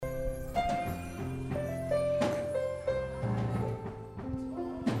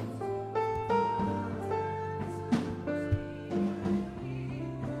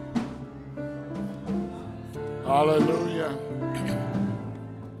Hallelujah.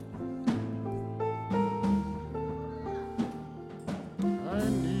 I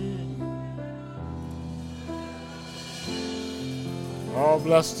need. Oh,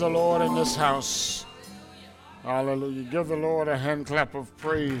 bless the Lord in this house. Hallelujah. Give the Lord a hand clap of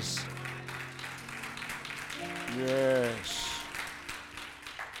praise. Yes.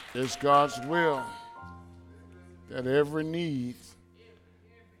 It's God's will that every need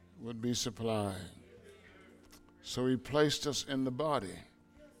would be supplied. So he placed us in the body,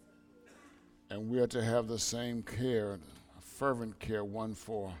 and we are to have the same care, a fervent care one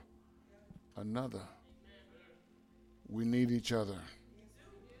for another. We need each other.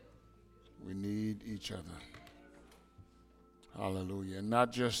 We need each other. Hallelujah. And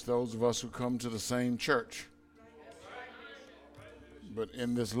not just those of us who come to the same church, but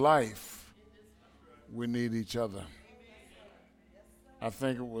in this life, we need each other. I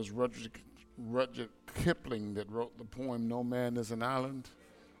think it was Rudyard Kipling that wrote the poem, No Man is an Island.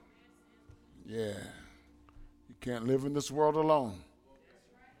 Yeah. You can't live in this world alone.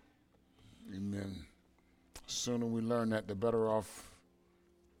 Amen. The sooner we learn that, the better off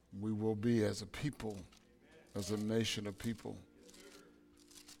we will be as a people, as a nation of people.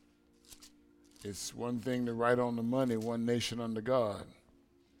 It's one thing to write on the money, one nation under God.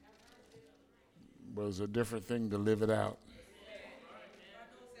 But it's a different thing to live it out.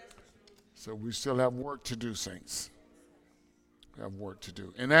 So we still have work to do, saints. We have work to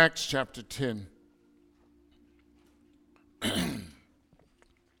do. In Acts chapter 10,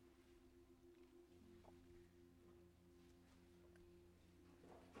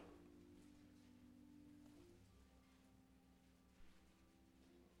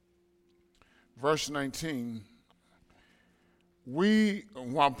 verse 19,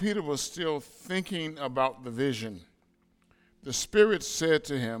 while Peter was still thinking about the vision, the Spirit said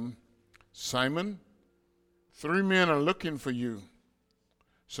to him, Simon, 3 men are looking for you,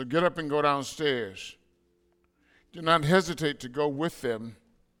 so get up and go downstairs. Do not hesitate to go with them,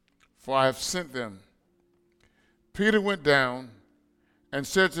 for I have sent them. Peter went down and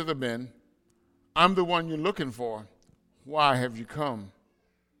said to the men, I'm the one you're looking for. Why have you come?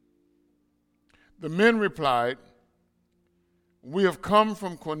 The men replied, we have come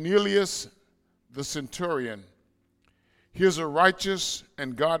from Cornelius the centurion. He is a righteous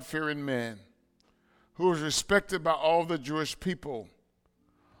and God-fearing man who is respected by all the Jewish people.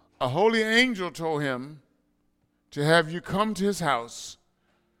 A holy angel told him to have you come to his house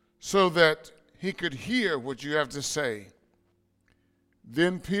so that he could hear what you have to say.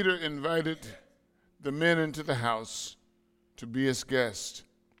 Then Peter invited the men into the house to be his guest.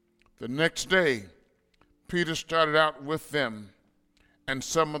 The next day, Peter started out with them, and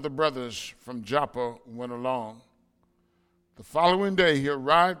some of the brothers from Joppa went along. The following day, he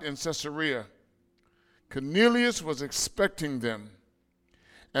arrived in Caesarea. Cornelius was expecting them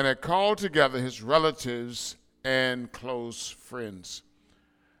and had called together his relatives and close friends.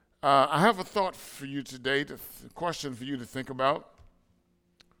 I have a thought for you today, a question for you to think about.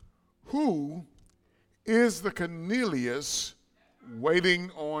 Who is the Cornelius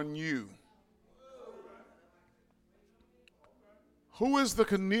waiting on you? Who is the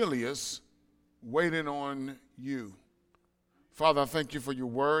Cornelius waiting on you? Father, I thank you for your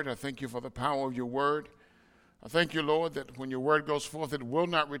word. I thank you for the power of your word. I thank you, Lord, that when your word goes forth, it will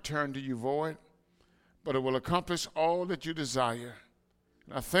not return to you void, but it will accomplish all that you desire.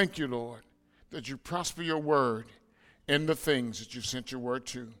 And I thank you, Lord, that you prosper your word in the things that you sent your word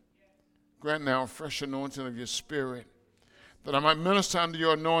to. Grant now a fresh anointing of your spirit, that I might minister under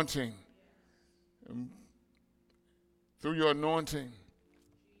your anointing. And through your anointing,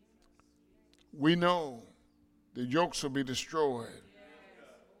 we know the yokes will be destroyed,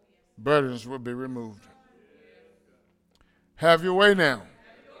 burdens will be removed. Have your way now.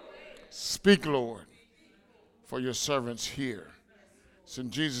 Speak, Lord, for your servants here. It's in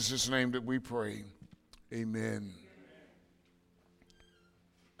Jesus' name that we pray. Amen.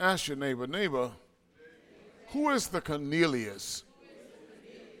 Ask your neighbor, who is the Cornelius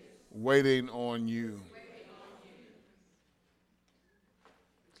waiting on you?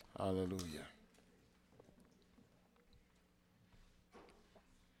 Hallelujah.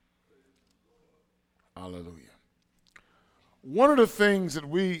 Hallelujah. One of the things that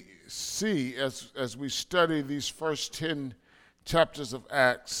we see as we study these first 10 chapters of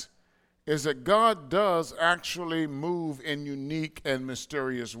Acts is that God does actually move in unique and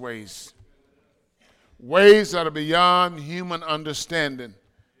mysterious ways. Ways that are beyond human understanding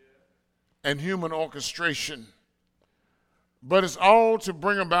and human orchestration. But it's all to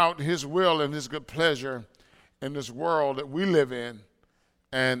bring about his will and his good pleasure in this world that we live in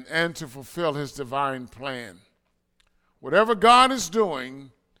and to fulfill his divine plan. Whatever God is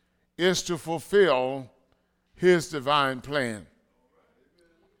doing is to fulfill his divine plan.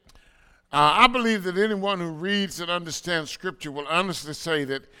 I believe that anyone who reads and understands Scripture will honestly say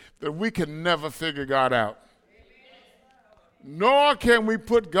that we can never figure God out. Nor can we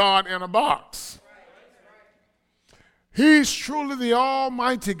put God in a box. He's truly the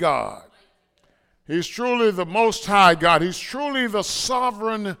Almighty God. He's truly the Most High God. He's truly the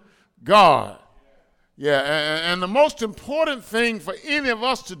sovereign God. Yeah, and the most important thing for any of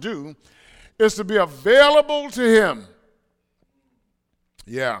us to do is to be available to him.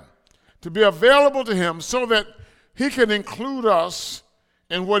 Yeah, to be available to him so that he can include us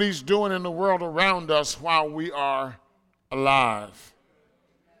in what he's doing in the world around us while we are alive.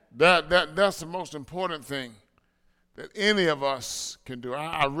 That's the most important thing that any of us can do.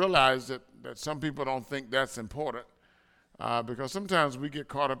 I realize that some people don't think that's important because sometimes we get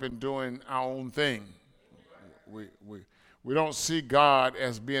caught up in doing our own thing. We don't see God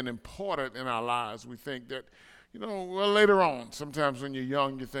as being important in our lives. We think that, well, later on. Sometimes when you're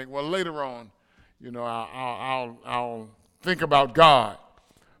young, you think, well, later on, I'll think about God.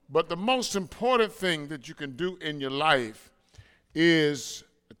 But the most important thing that you can do in your life is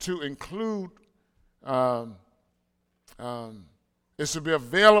to include, is to be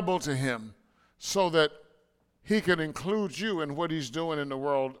available to him so that he can include you in what he's doing in the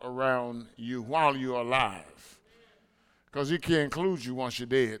world around you while you're alive. Because he can't include you once you're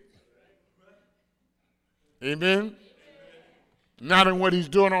dead. Amen? Not in what he's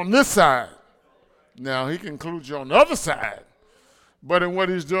doing on this side. Now, he can include you on the other side. But in what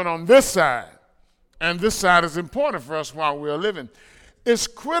he's doing on this side. And this side is important for us while we're living. It's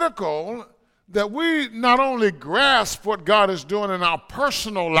critical that we not only grasp what God is doing in our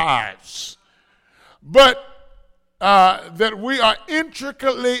personal lives, but that we are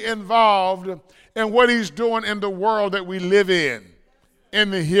intricately involved in what he's doing in the world that we live in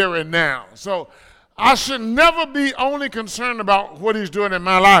the here and now. So I should never be only concerned about what he's doing in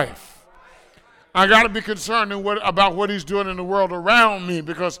my life. I got to be concerned about what he's doing in the world around me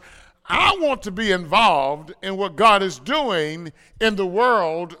because I want to be involved in what God is doing in the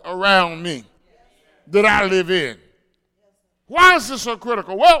world around me that I live in. Why is this so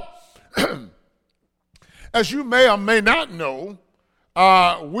critical? Well, as you may or may not know,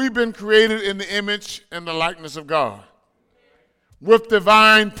 we've been created in the image and the likeness of God with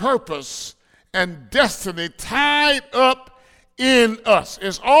divine purpose and destiny tied up in us.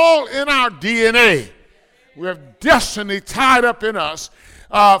 It's all in our DNA. We have destiny tied up in us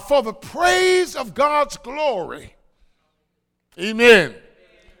for the praise of God's glory. Amen.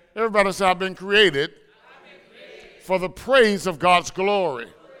 Everybody say, I've been created for the praise of God's glory.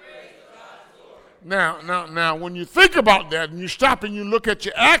 Now, when you think about that and you stop and you look at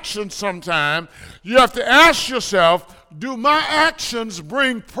your actions sometime, you have to ask yourself, do my actions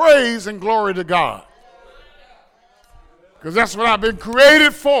bring praise and glory to God? Because that's what I've been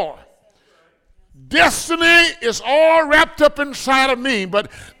created for. Destiny is all wrapped up inside of me,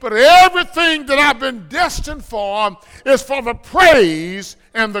 but everything that I've been destined for is for the praise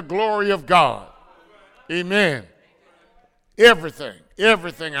and the glory of God. Amen.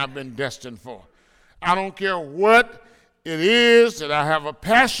 Everything I've been destined for. I don't care what it is that I have a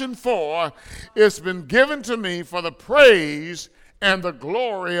passion for. It's been given to me for the praise and the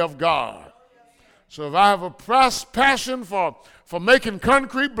glory of God. So if I have a passion for making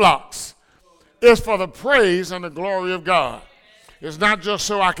concrete blocks, it's for the praise and the glory of God. It's not just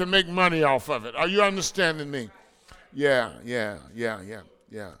so I can make money off of it. Are you understanding me? Yeah.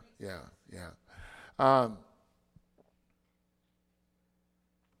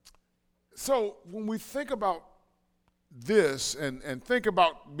 So when we think about this and think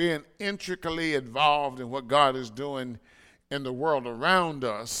about being intricately involved in what God is doing in the world around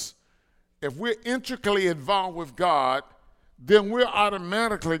us, if we're intricately involved with God, then we're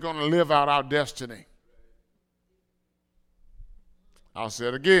automatically going to live out our destiny. I'll say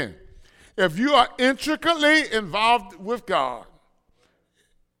it again. If you are intricately involved with God,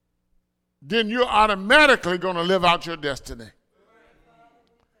 then you're automatically going to live out your destiny.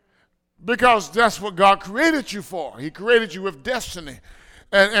 Because that's what God created you for. He created you with destiny.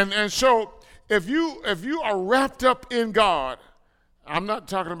 And so if you are wrapped up in God, I'm not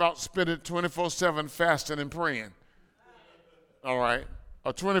talking about spending 24/7 fasting and praying. All right?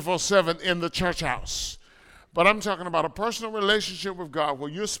 Or 24/7 in the church house. But I'm talking about a personal relationship with God where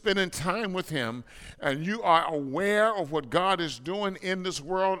you're spending time with him and you are aware of what God is doing in this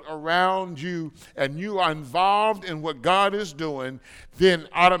world around you and you are involved in what God is doing, then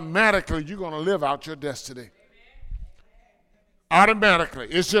automatically you're going to live out your destiny. Automatically.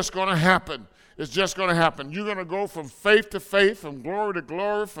 It's just going to happen. It's just going to happen. You're going to go from faith to faith, from glory to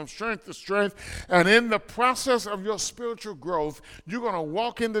glory, from strength to strength. And in the process of your spiritual growth, you're going to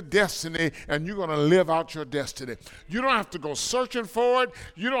walk into destiny and you're going to live out your destiny. You don't have to go searching for it.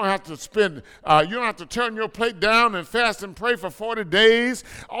 You don't have to you don't have to turn your plate down and fast and pray for 40 days.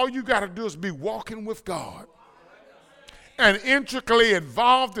 All you got to do is be walking with God and intricately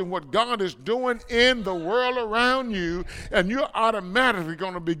involved in what God is doing in the world around you, and you're automatically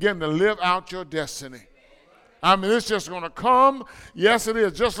going to begin to live out your destiny. I mean, it's just going to come. Yes, it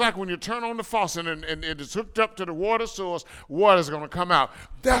is. Just like when you turn on the faucet and it is hooked up to the water source, water is going to come out.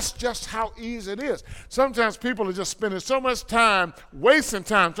 That's just how easy it is. Sometimes people are just spending so much time, wasting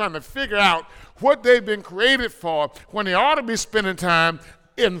time trying to figure out what they've been created for when they ought to be spending time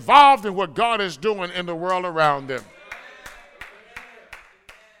involved in what God is doing in the world around them.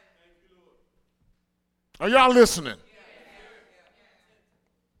 Are y'all listening?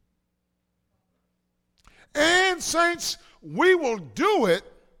 And saints, we will do it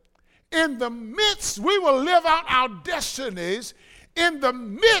in the midst, we will live out our destinies in the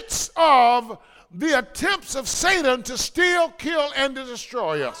midst of the attempts of Satan to steal, kill, and to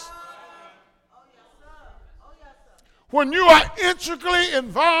destroy us. When you are intricately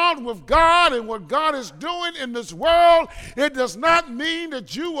involved with God and what God is doing in this world, it does not mean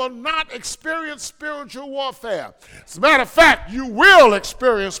that you will not experience spiritual warfare. As a matter of fact, you will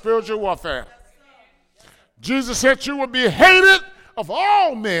experience spiritual warfare. Jesus said you will be hated of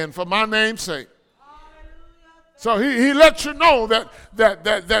all men for my name's sake. So he lets you know that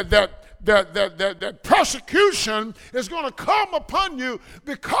persecution is going to come upon you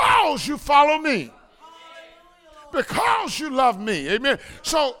because you follow me. Because you love me. Amen.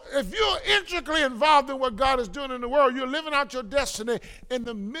 So if you're intricately involved in what God is doing in the world, you're living out your destiny in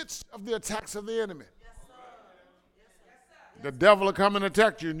the midst of the attacks of the enemy. The devil will come and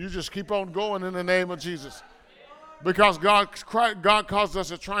attack you, and you just keep on going in the name of Jesus. Because God caused us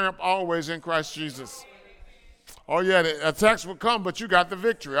to triumph always in Christ Jesus. Oh yeah, the attacks will come, but you got the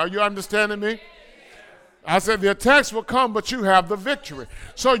victory. Are you understanding me? I said the attacks will come, but you have the victory.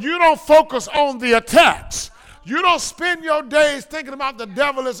 So you don't focus on the attacks. You don't spend your days thinking about the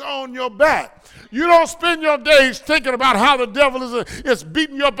devil is on your back. You don't spend your days thinking about how the devil is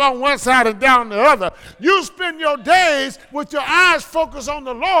beating you up on one side and down the other. You spend your days with your eyes focused on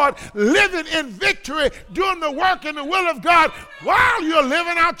the Lord, living in victory, doing the work in the will of God while you're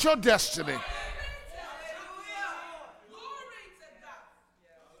living out your destiny.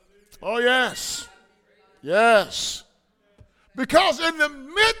 Oh, yes. Yes. Because in the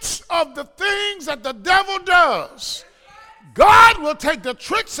midst of the things that the devil does, God will take the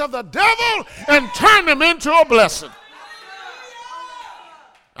tricks of the devil and turn them into a blessing.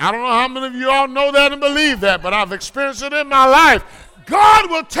 I don't know how many of you all know that and believe that, but I've experienced it in my life. God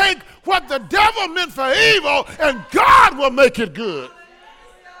will take what the devil meant for evil and God will make it good.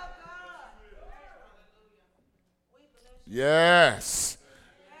 Yes.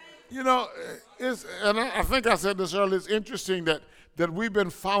 You know, and I think I said this earlier, it's interesting that we've been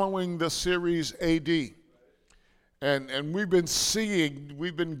following the series AD. And we've been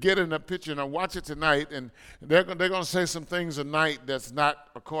getting a picture, and I watch it tonight, and they're going to say some things tonight that's not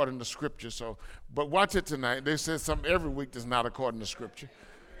according to Scripture. But watch it tonight. They say something every week that's not according to Scripture.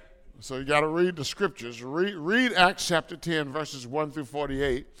 So you got to read the Scriptures. Read Acts chapter 10, verses 1 through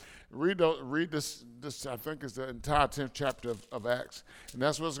 48. Read this, I think it's the entire 10th chapter of Acts. And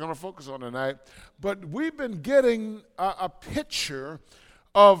that's what it's going to focus on tonight. But we've been getting a picture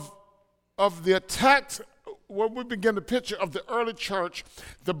of the attacks, well, we begin the picture of the early church,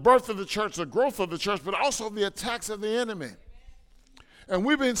 the birth of the church, the growth of the church, but also the attacks of the enemy. And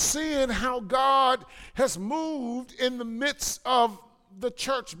we've been seeing how God has moved in the midst of the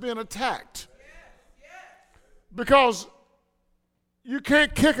church being attacked. Because you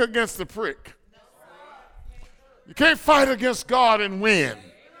can't kick against the prick. You can't fight against God and win.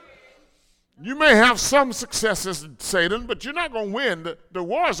 You may have some successes, Satan, but you're not going to win. The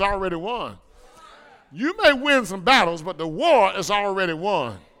war is already won. You may win some battles, but the war is already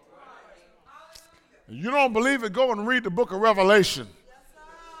won. You don't believe it? Go and read the book of Revelation.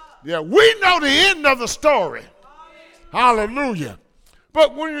 Yeah, we know the end of the story. Hallelujah.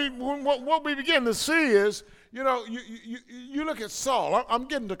 But what we begin to see is, you know, you look at Saul. I'm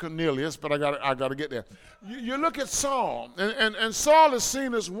getting to Cornelius, but I got to get there. You look at Saul, and Saul is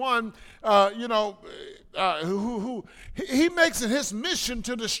seen as one, who he makes it his mission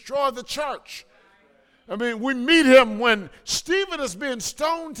to destroy the church. I mean, we meet him when Stephen is being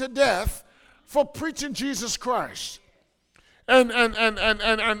stoned to death for preaching Jesus Christ. And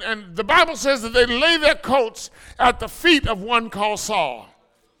the Bible says that they lay their coats at the feet of one called Saul.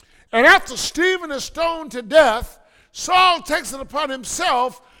 And after Stephen is stoned to death, Saul takes it upon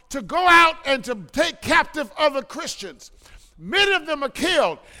himself to go out and to take captive other Christians. Many of them are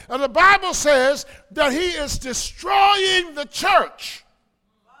killed. And the Bible says that he is destroying the church.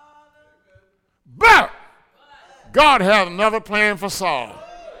 But God had another plan for Saul.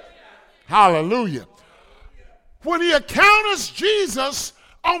 Hallelujah. When he encounters Jesus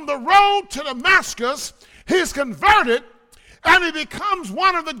on the road to Damascus, he's converted and he becomes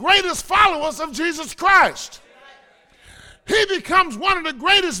one of the greatest followers of Jesus Christ. He becomes one of the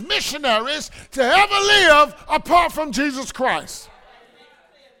greatest missionaries to ever live apart from Jesus Christ.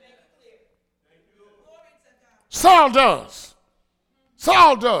 Saul does.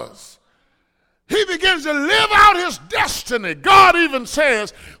 Saul does. He begins to live out his destiny. God even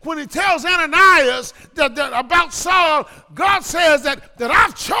says, when he tells Ananias that about Saul, God says that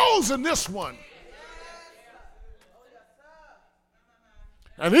I've chosen this one.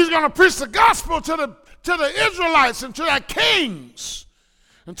 And he's going to preach the gospel to the Israelites and to their kings,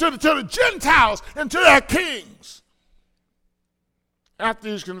 and to the Gentiles and to their kings. After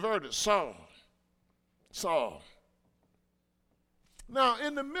he's converted, Saul. Now,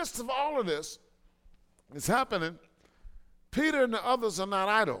 in the midst of all of this, it's happening, Peter and the others are not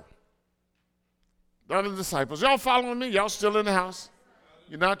idle. The other disciples. Y'all following me? Y'all still in the house?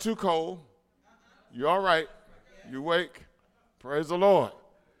 You're not too cold. You're all right. You awake. Praise the Lord.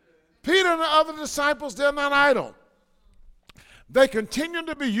 Peter and the other disciples, they're not idle. They continue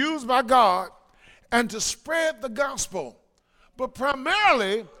to be used by God and to spread the gospel. But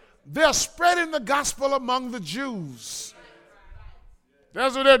primarily, they're spreading the gospel among the Jews.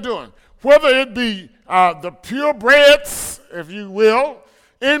 That's what they're doing. Whether it be the purebreds, if you will,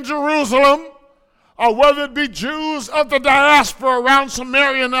 in Jerusalem, or whether it be Jews of the diaspora around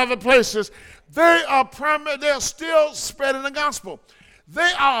Samaria and other places, they're still spreading the gospel.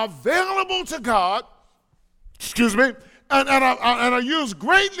 They are available to God, and are used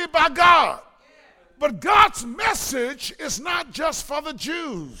greatly by God. But God's message is not just for the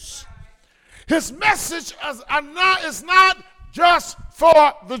Jews. His message is not just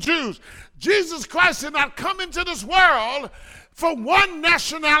for the Jews. Jesus Christ did not come into this world for one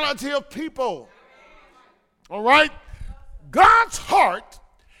nationality of people. All right? God's heart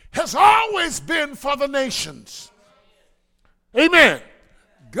has always been for the nations. Amen.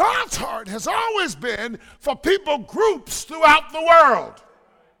 God's heart has always been for people groups throughout the world.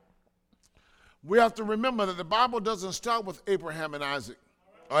 We have to remember that the Bible doesn't start with Abraham and Isaac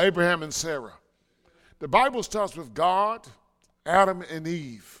or Abraham and Sarah. The Bible starts with God, Adam, and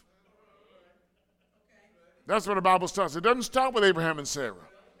Eve. That's where the Bible starts. It doesn't start with Abraham and Sarah.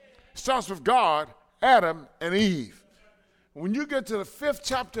 It starts with God, Adam, and Eve. When you get to the 5th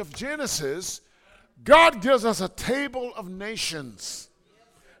chapter of Genesis, God gives us a table of nations.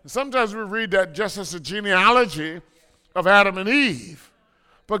 And sometimes we read that just as a genealogy of Adam and Eve.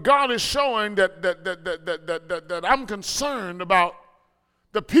 But God is showing that I'm concerned about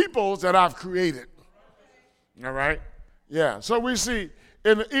the peoples that I've created. All right? Yeah. So we see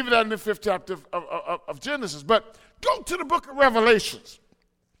even in the 5th chapter of Genesis. But go to the book of Revelations.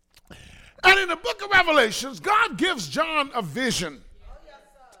 And in the book of Revelations, God gives John a vision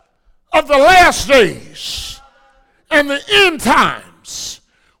of the last days and the end times,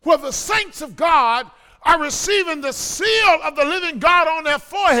 where the saints of God are receiving the seal of the living God on their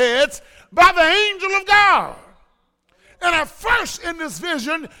foreheads by the angel of God. And at first in this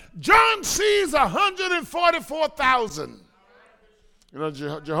vision, John sees 144,000. You know,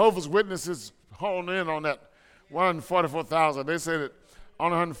 Jehovah's Witnesses hone in on that 144,000. They say that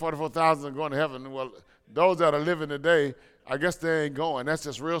only 144,000 are going to heaven. Well, those that are living today, I guess they ain't going. That's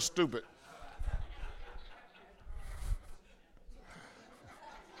just real stupid.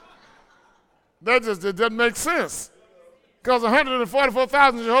 It doesn't make sense. Because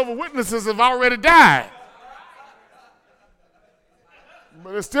 144,000 Jehovah's Witnesses have already died.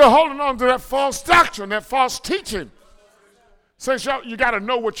 But they're still holding on to that false doctrine, that false teaching. So you got to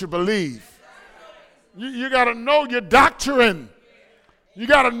know what you believe. You got to know your doctrine. You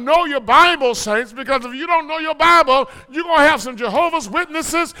got to know your Bible, saints, because if you don't know your Bible, you're going to have some Jehovah's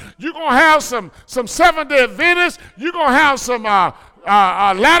Witnesses. You're going to have some Seventh-day Adventists. You're going to have some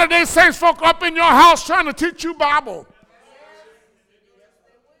Latter-day Saints folk up in your house trying to teach you Bible.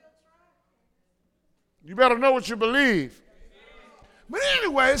 You better know what you believe. But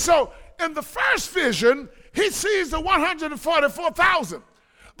anyway, so in the first vision, he sees the 144,000.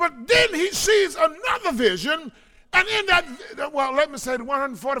 But then he sees another vision, and in that, well, let me say the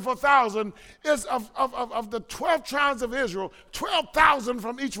 144,000 is of the 12 tribes of Israel, 12,000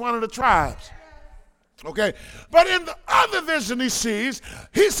 from each one of the tribes. Okay, but in the other vision he sees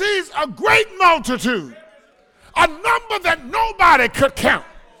a great multitude, a number that nobody could count.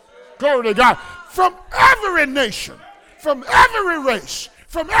 Glory to God. From every nation, from every race,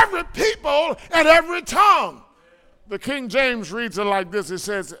 from every people and every tongue. The King James reads it like this. It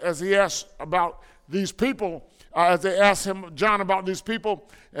says, as he asked about these people, as they asked him, John, about these people,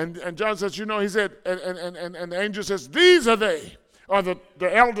 and John says, you know, he said, and the angel says, these are they, or the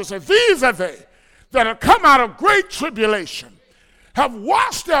elder said, these are they that have come out of great tribulation, have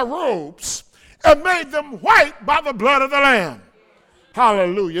washed their robes and made them white by the blood of the Lamb.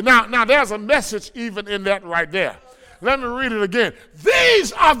 Hallelujah. Now there's a message even in that right there. Let me read it again.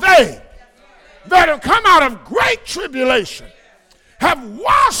 These are they that have come out of great tribulation, have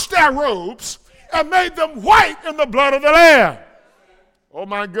washed their robes and made them white in the blood of the Lamb. Oh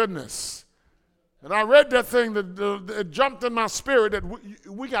my goodness. And I read that thing that it jumped in my spirit that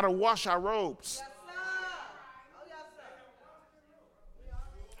we got to wash our robes.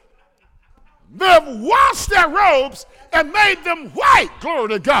 They've washed their robes and made them white, glory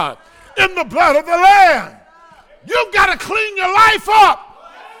to God, in the blood of the Lamb. You've got to clean your life up.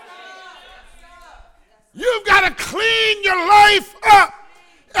 You've got to clean your life up.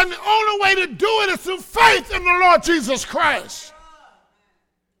 And the only way to do it is through faith in the Lord Jesus Christ.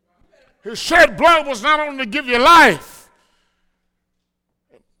 His shed blood was not only to give you life.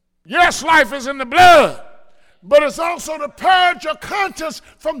 Yes, life is in the blood. But it's also to purge your conscience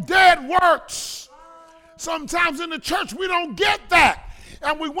from dead works. Sometimes in the church we don't get that.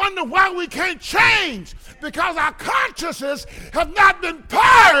 And we wonder why we can't change. Because our consciences have not been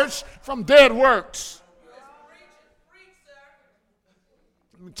purged from dead works.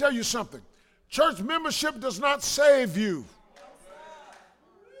 Let me tell you something. Church membership does not save you.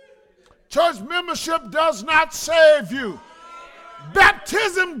 Church membership does not save you.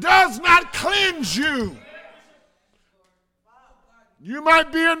 Baptism does not cleanse you. You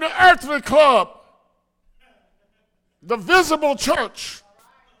might be in the earthly club, the visible church,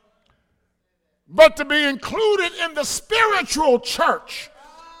 but to be included in the spiritual church,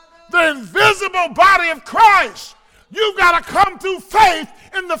 the invisible body of Christ, you've got to come through faith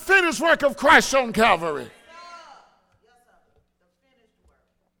in the finished work of Christ on Calvary.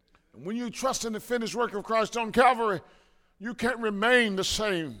 And when you trust in the finished work of Christ on Calvary, you can't remain the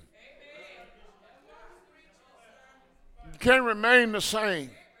same. Can't remain the same.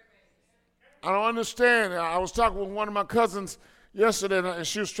 I don't understand. I was talking with one of my cousins yesterday, and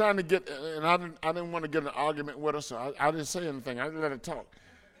she was trying to get, and I didn't want to get in an argument with her, so I didn't say anything. I didn't let her talk,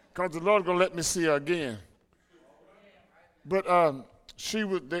 because the Lord's gonna let me see her again. But she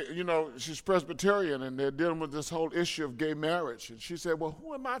was, she's Presbyterian, and they're dealing with this whole issue of gay marriage. And she said, "Well,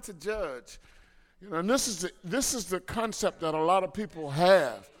 who am I to judge?" And this is the concept that a lot of people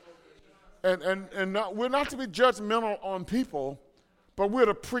have. And we're not to be judgmental on people, but we're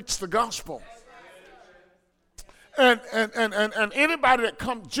to preach the gospel. And anybody that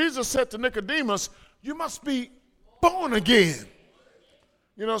comes, Jesus said to Nicodemus, you must be born again.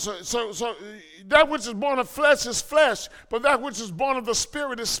 So that which is born of flesh is flesh, but that which is born of the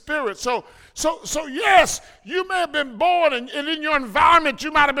Spirit is spirit. So yes, you may have been born, and in your environment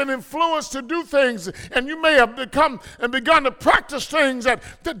you might have been influenced to do things, and you may have begun to practice things that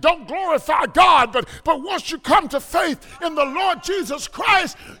don't glorify God. But once you come to faith in the Lord Jesus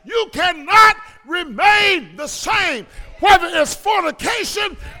Christ, you cannot remain the same. Whether it's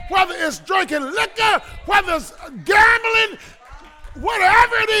fornication, whether it's drinking liquor, whether it's gambling,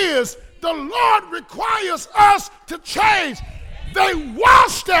 whatever it is, the Lord requires us to change. They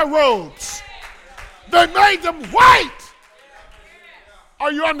washed their robes. They made them white. Are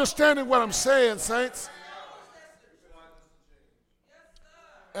you understanding what I'm saying, saints?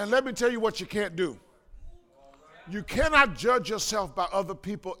 And let me tell you what you can't do. You cannot judge yourself by other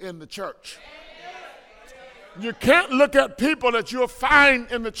people in the church. You can't look at people that you'll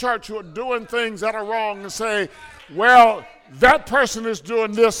find in the church who are doing things that are wrong and say, well, that person is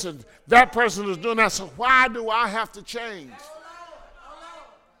doing this and that person is doing that, so why do I have to change?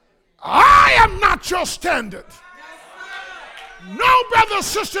 I am not your standard. No brother or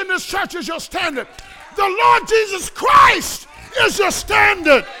sister in this church is your standard. The Lord Jesus Christ is your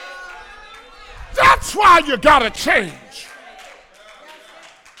standard. That's why you got to change.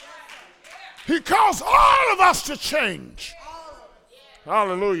 He calls all of us to change.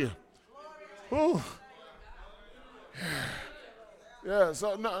 Hallelujah. Ooh. Yeah,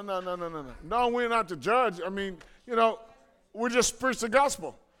 so no. No, we're not to judge. I mean, we just preach the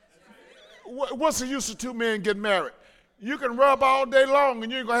gospel. What's the use of two men getting married? You can rub all day long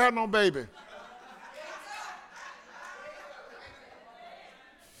and you ain't going to have no baby.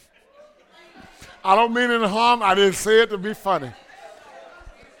 I don't mean any harm. I didn't say it to be funny.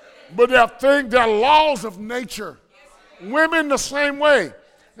 But there are laws of nature. Women the same way.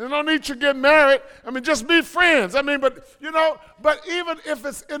 You don't need to get married. I mean, just be friends. I mean, but even if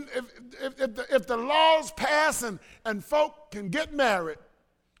it's if the laws pass and folk can get married,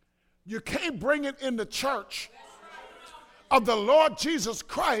 you can't bring it in the church of the Lord Jesus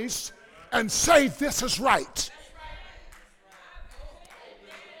Christ and say this is right.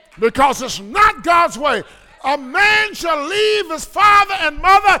 Because it's not God's way. A man shall leave his father and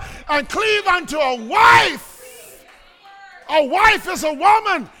mother and cleave unto a wife. A wife is a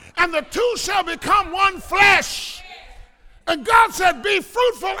woman, and the two shall become one flesh. And God said, be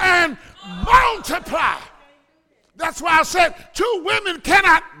fruitful and multiply. That's why I said 2 women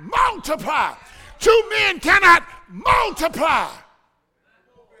cannot multiply. 2 men cannot multiply.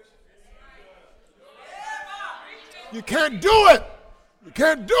 You can't do it. You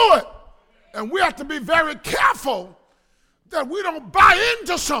can't do it. And we have to be very careful that we don't buy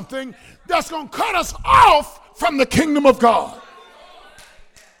into something that's going to cut us off from the kingdom of God.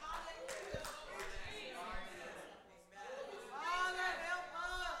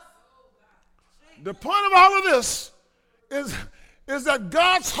 The point of all of this is that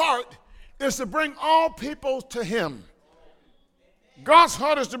God's heart is to bring all people to him. God's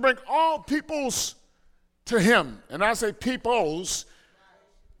heart is to bring all peoples to him. And I say peoples,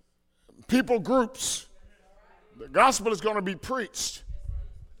 people groups. The gospel is going to be preached.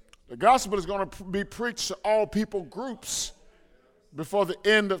 The gospel is going to be preached to all people groups before the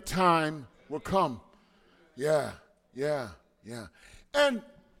end of time will come. Yeah. And,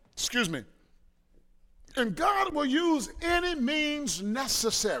 excuse me, and God will use any means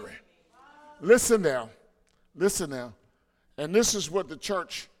necessary. Listen now. And this is what the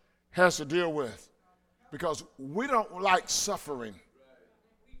church has to deal with, because we don't like suffering.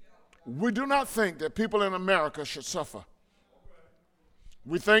 We do not think that people in America should suffer.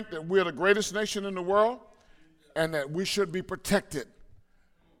 We think that we're the greatest nation in the world and that we should be protected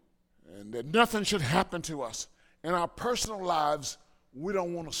and that nothing should happen to us. In our personal lives, we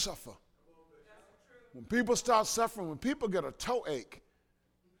don't want to suffer. When people start suffering, when people get a toe ache,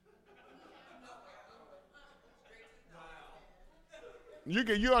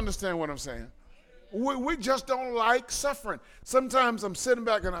 you understand what I'm saying? We just don't like suffering. Sometimes I'm sitting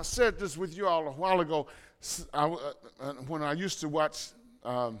back, and I said this with you all a while ago, when I used to watch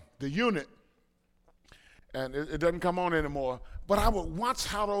The Unit, and it doesn't come on anymore, but I would watch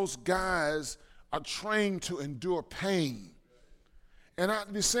how those guys are trained to endure pain. And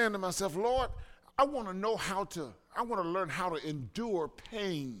I'd be saying to myself, Lord, I want to learn how to endure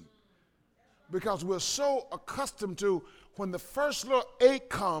pain, because we're so accustomed to, when the first little ache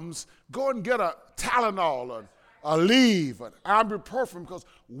comes, go and get a Tylenol or a Aleve, an ibuprofen, because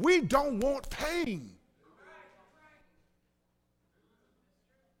we don't want pain.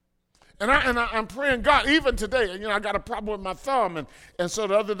 And I'm praying, God, even today, I got a problem with my thumb, and so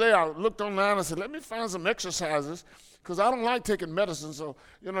the other day I looked online and said, let me find some exercises, because I don't like taking medicine, so,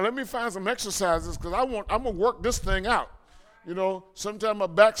 let me find some exercises, because I'm going to work this thing out. Sometimes my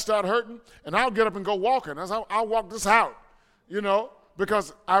back start hurting, and I'll get up and go walking. I'll walk this out,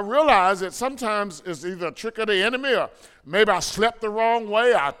 because I realize that sometimes it's either a trick of the enemy, or maybe I slept the wrong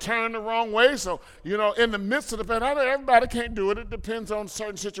way, I turned the wrong way. So, in the midst of the pain, everybody can't do it. It depends on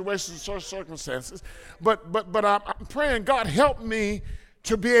certain situations, certain circumstances. But I'm praying, God, help me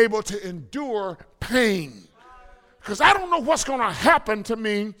to be able to endure pain, because I don't know what's going to happen to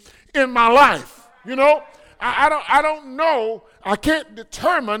me in my life, I don't know. I can't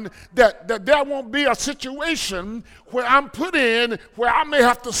determine that there won't be a situation where I'm put in where I may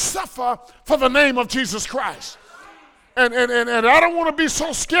have to suffer for the name of Jesus Christ. And I don't want to be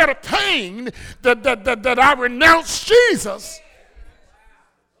so scared of pain that I renounce Jesus.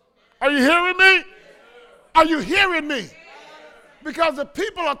 Are you hearing me? Are you hearing me? Because if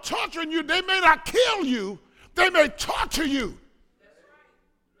people are torturing you, they may not kill you. They may torture you.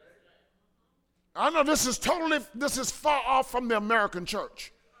 I know this is far off from the American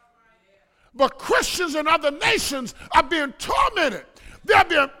church. But Christians in other nations are being tormented. They're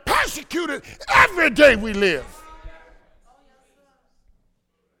being persecuted every day we live.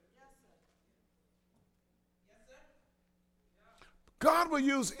 God will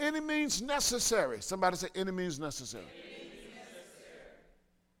use any means necessary. Somebody say any means necessary.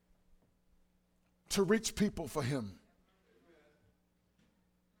 To reach people for him.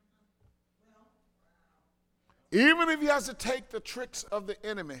 Even if he has to take the tricks of the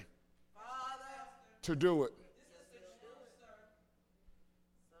enemy to do it.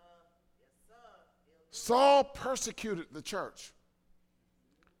 Saul persecuted the church.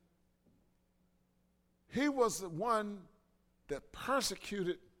 he was the one that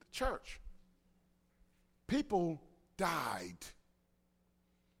persecuted the church. People died.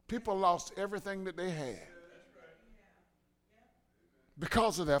 People lost everything that they had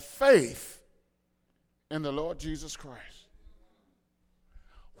because of their faith in the Lord Jesus Christ.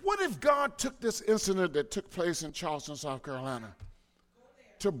 What if God took this incident that took place in Charleston, South Carolina,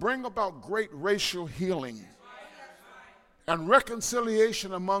 to bring about great racial healing and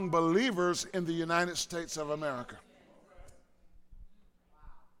reconciliation among believers in the United States of America?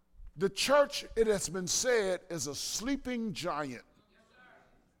 The church, it has been said, is a sleeping giant.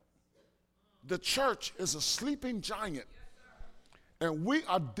 The church is a sleeping giant, and we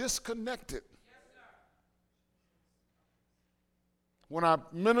are disconnected. When I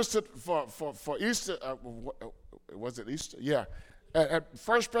ministered for Easter, was it Easter? Yeah, at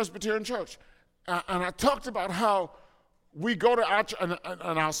First Presbyterian Church, and I talked about how we go to our church,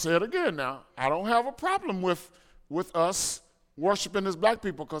 and I'll say it again now, I don't have a problem with us worshiping as black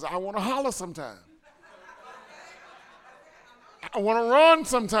people because I want to holler sometime. I want to run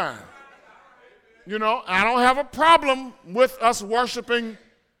sometime. You know, I don't have a problem with us worshiping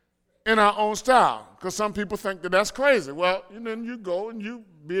in our own style because some people think that that's crazy. Well, and then you go and you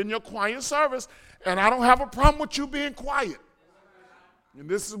be in your quiet service, and I don't have a problem with you being quiet. And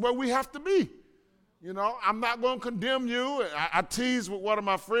this is where we have to be. You know, I'm not going to condemn you. I teased with one of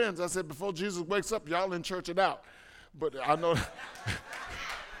my friends. I said, before Jesus wakes up, y'all in church it out. But I know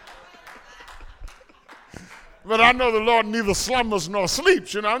but I know the Lord neither slumbers nor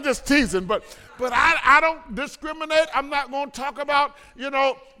sleeps. You know, I'm just teasing. But I don't discriminate. I'm not going to talk about,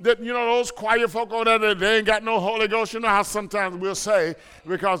 those quiet folk over there, they ain't got no Holy Ghost. You know how sometimes we'll say,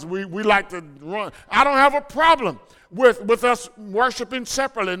 because we like to run. I don't have a problem with us worshiping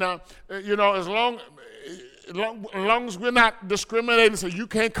separately. Now, as long as we're not discriminating, so you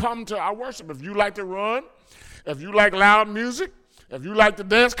can't come to our worship. If you like to run, if you like loud music, if you like to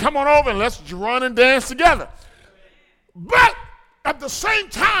dance, come on over and let's run and dance together. But at the same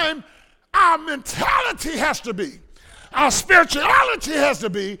time, our mentality has to be, our spirituality has to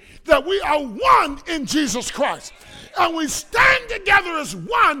be that we are one in Jesus Christ. And we stand together as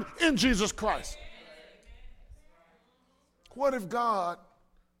one in Jesus Christ. What if God,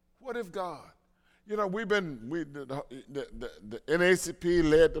 the NAACP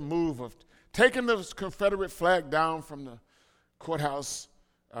led the move of taking the Confederate flag down from the courthouse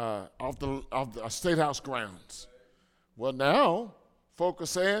of the State House grounds. Well, now, folk are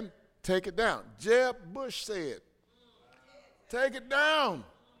saying, take it down. Jeb Bush said, take it down.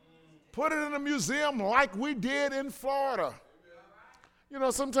 Put it in a museum like we did in Florida. You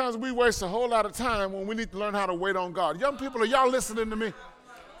know, sometimes we waste a whole lot of time when we need to learn how to wait on God. Young people, are y'all listening to me?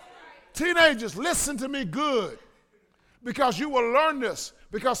 Teenagers, listen to me good, because you will learn this.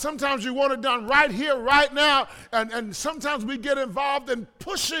 Because sometimes you want it done right here, right now, and sometimes we get involved in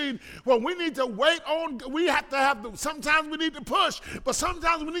pushing when we need to wait on. We have to have, sometimes we need to push, but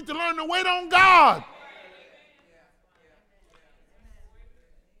sometimes we need to learn to wait on God.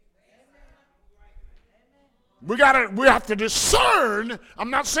 We have to discern. I'm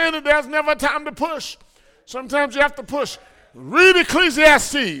not saying that there's never a time to push. Sometimes you have to push. Read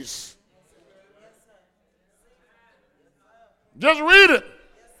Ecclesiastes. Just read it.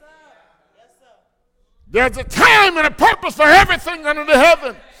 There's a time and a purpose for everything under the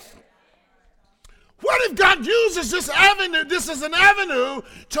heaven. What if God uses this avenue, this is an avenue,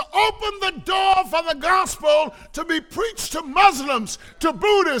 to open the door for the gospel to be preached to Muslims, to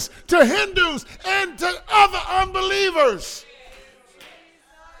Buddhists, to Hindus, and to other unbelievers?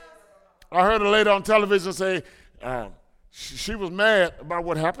 I heard a lady on television say she was mad about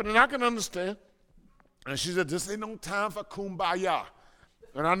what happened, and I can understand. And she said, this ain't no time for kumbaya.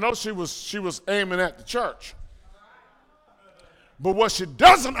 And I know she was aiming at the church. But what she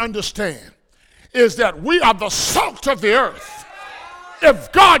doesn't understand is that we are the salt of the earth.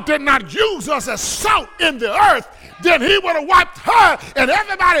 If God did not use us as salt in the earth, then he would have wiped her and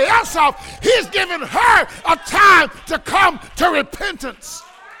everybody else off. He's given her a time to come to repentance.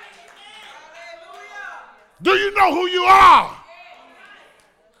 Do you know who you are?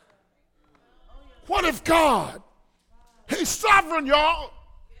 What if God? He's sovereign, y'all.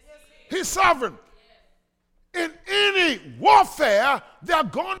 He's sovereign. In any warfare, there are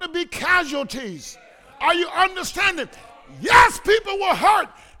going to be casualties. Are you understanding? Yes, people will hurt.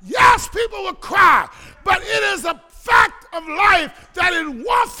 Yes, people will cry. But it is a fact of life that in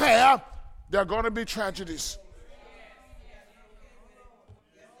warfare, there are going to be tragedies.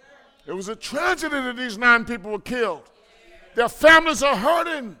 It was a tragedy that these 9 people were killed. Their families are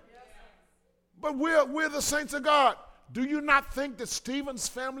hurting. But we're the saints of God. Do you not think that Stephen's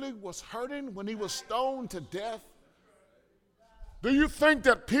family was hurting when he was stoned to death? Do you think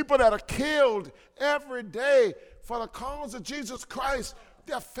that people that are killed every day for the cause of Jesus Christ,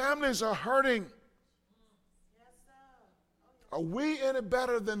 their families are hurting? Are we any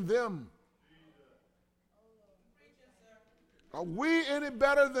better than them? Are we any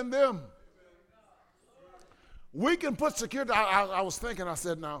better than them? We can put security. I was thinking, I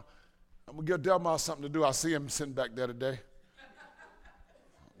said, now, I'm going to give Delmar something to do. I see him sitting back there today.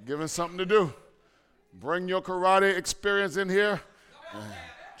 Give him something to do. Bring your karate experience in here.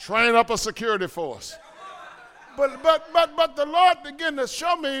 Train up a security force. But the Lord began to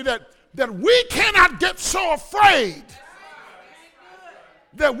show me that we cannot get so afraid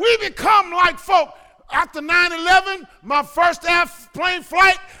that we become like folk. After 9/11, my first airplane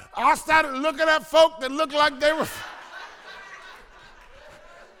flight, I started looking at folk that looked like they were.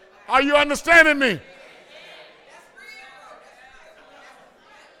 Are you understanding me?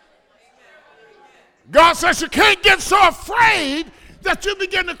 God says you can't get so afraid that you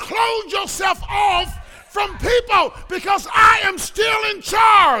begin to close yourself off from people, because I am still in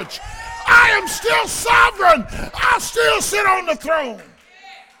charge. I am still sovereign. I still sit on the throne.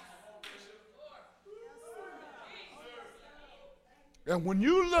 And when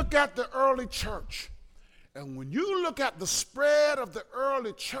you look at the early church, and when you look at the spread of the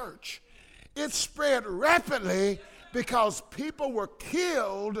early church, it spread rapidly because people were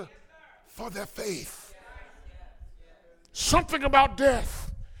killed for their faith. Something about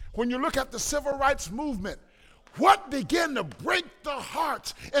death. When you look at the civil rights movement, what began to break the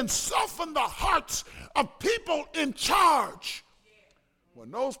hearts and soften the hearts of people in charge?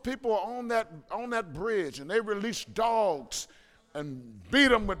 When those people were on that bridge and they released dogs and beat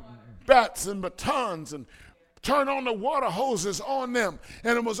them with bats and batons and turned on the water hoses on them,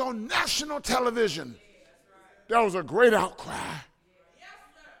 and it was on national television, there was a great outcry.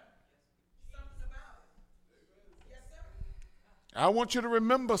 I want you to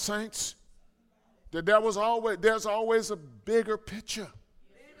remember, saints, that there's always a bigger picture.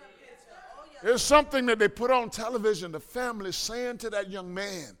 There's something that they put on television, the family saying to that young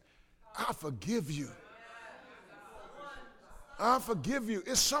man, I forgive you. I forgive you.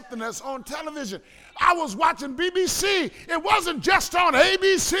 It's something that's on television. I was watching BBC. It wasn't just on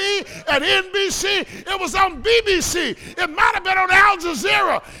ABC and NBC. It was on BBC. It might have been on Al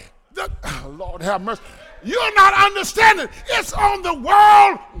Jazeera. Lord have mercy. You're not understanding. It's on the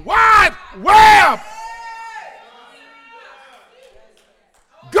World Wide Web.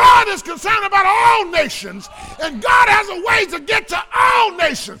 God is concerned about all nations, and God has a way to get to all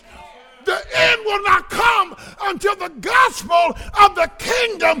nations. The end will not come until the gospel of the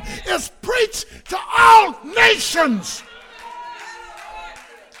kingdom is preached to all nations.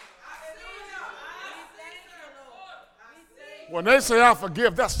 When they say I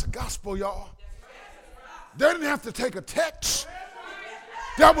forgive, that's the gospel, y'all. They didn't have to take a text.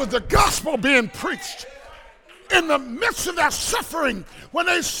 That was the gospel being preached. In the midst of that suffering, when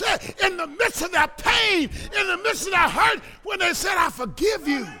they said, in the midst of that pain, in the midst of that hurt, when they said, I forgive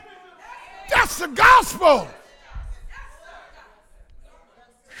you. That's the gospel.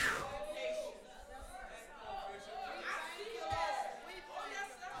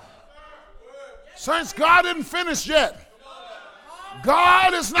 Saints, God isn't finished yet.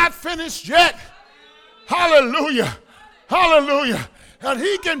 God is not finished yet. Hallelujah. Hallelujah. And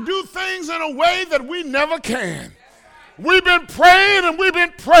he can do things in a way that we never can. We've been praying and we've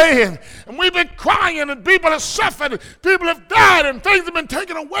been praying and we've been crying, and people have suffered, and people have died, and things have been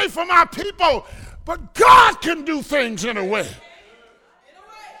taken away from our people. But God can do things in a way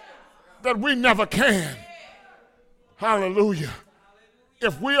that we never can. Hallelujah.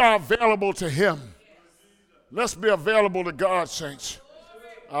 If we are available to him, let's be available to God, saints.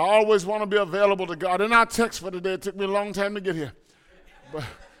 I always want to be available to God. In our text for today, it took me a long time to get here, but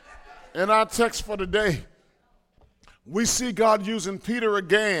in our text for today, we see God using Peter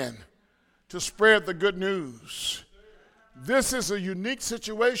again to spread the good news. This is a unique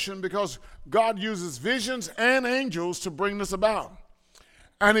situation because God uses visions and angels to bring this about.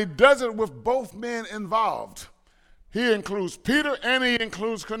 And he does it with both men involved. He includes Peter and he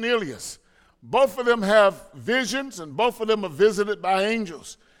includes Cornelius. Both of them have visions and both of them are visited by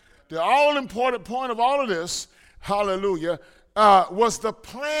angels. The all-important point of all of this, hallelujah, was the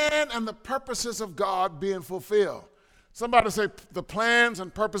plan and the purposes of God being fulfilled. Somebody say, the plans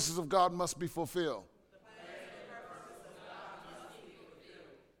and purposes of God must be fulfilled.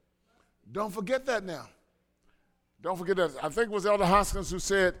 Don't forget that now. Don't forget that. I think it was Elder Hoskins who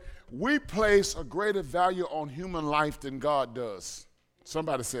said, we place a greater value on human life than God does.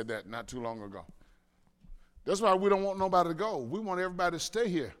 Somebody said that not too long ago. That's why we don't want nobody to go. We want everybody to stay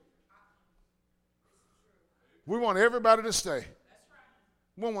here. We want everybody to stay.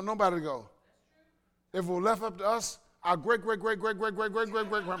 We don't want nobody to go. If it were left up to us, our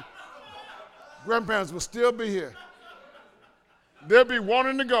grandparents would still be here. They'll be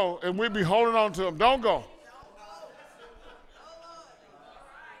wanting to go, and we'll be holding on to them. Don't go.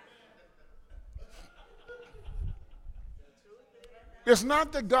 It's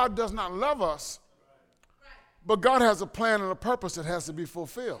not that God does not love us, but God has a plan and a purpose that has to be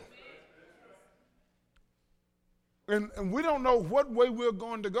fulfilled. And we don't know what way we're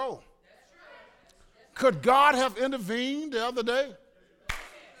going to go. Could God have intervened the other day?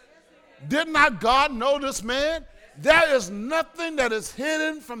 Did not God know this man? There is nothing that is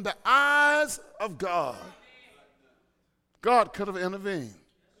hidden from the eyes of God. God could have intervened.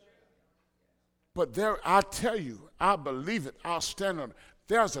 But there, I tell you, I believe it, I'll stand on it.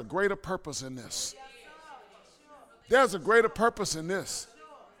 There's a greater purpose in this. There's a greater purpose in this.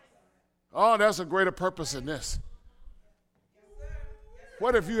 Oh, there's a greater purpose in this.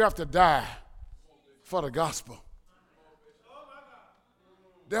 What if you have to die for the gospel?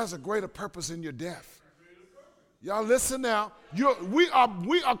 There's a greater purpose in your death. Y'all listen now. We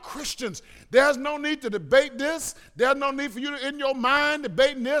are Christians. There's no need to debate this. There's no need for you to, in your mind,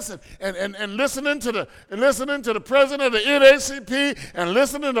 debating this and listening to the president of the NAACP and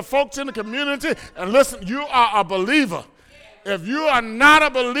listening to folks in the community and listen. You are a believer. If you are not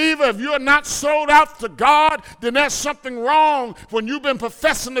a believer, if you are not sold out to God, then there's something wrong when you've been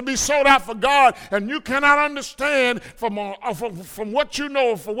professing to be sold out for God and you cannot understand from what you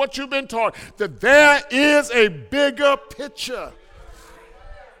know, from what you've been taught, that there is a bigger picture.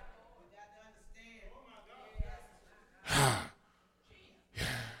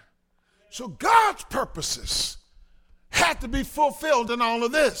 So God's purposes had to be fulfilled in all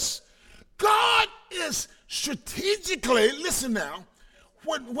of this. God is strategically, listen now,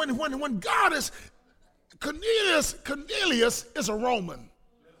 when God is, Cornelius is a Roman.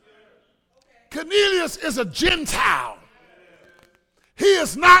 Cornelius is a Gentile. He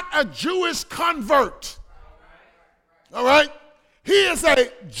is not a Jewish convert. All right? He is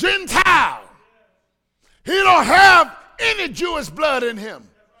a Gentile. He don't have any Jewish blood in him.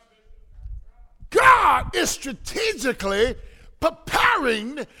 God is strategically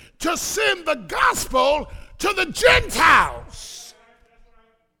preparing to send the gospel to the Gentiles.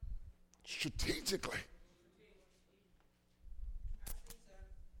 Strategically.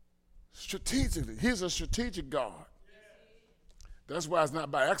 Strategically. He's a strategic God. That's why it's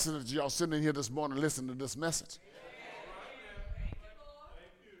not by accident that y'all sitting in here this morning listening to this message.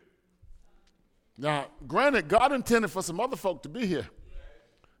 Now, granted, God intended for some other folk to be here.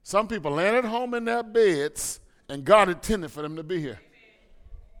 Some people laying at home in their beds, and God intended for them to be here.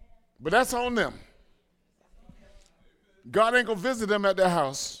 But that's on them. God ain't gonna visit them at their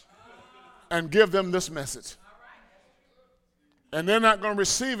house and give them this message. And they're not gonna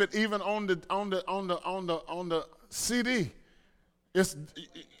receive it even on the CD. It's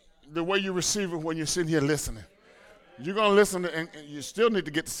the way you receive it when you're sitting here listening. You're gonna listen and you still need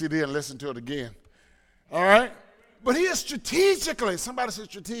to get the CD and listen to it again. All right? But he is strategically, somebody say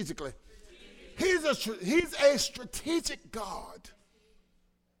strategically. He's a strategic God.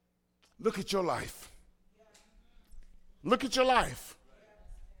 Look at your life. Look at your life.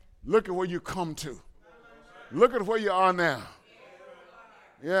 Look at where you come to. Look at where you are now.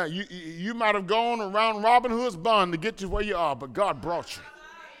 Yeah, you might have gone around Robin Hood's bond to get to where you are, but God brought you.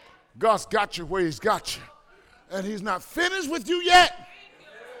 God's got you where he's got you. And he's not finished with you yet.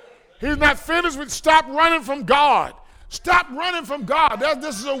 He's not finished with, stop running from God. Stop running from God.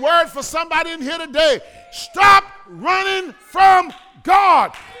 This is a word for somebody in here today. Stop running from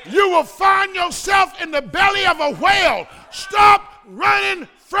God. You will find yourself in the belly of a whale. Stop running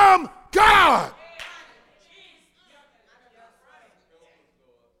from God.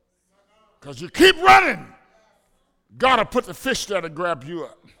 Because you keep running, God will put the fish there to grab you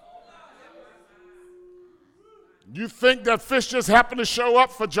up. You think that fish just happened to show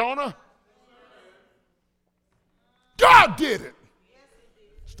up for Jonah? God did it.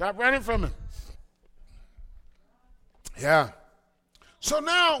 Stop running from him. Yeah. So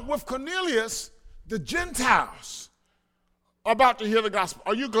now with Cornelius, the Gentiles are about to hear the gospel.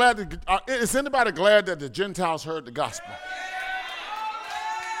 Are you glad? Is anybody glad that the Gentiles heard the gospel?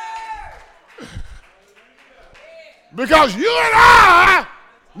 Because you and I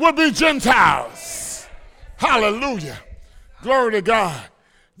will be Gentiles. Hallelujah. Glory to God.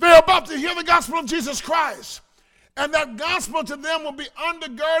 They're about to hear the gospel of Jesus Christ. And that gospel to them will be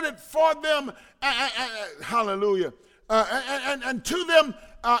undergirded for them. Hallelujah. And to them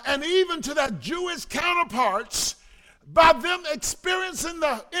and even to their Jewish counterparts by them experiencing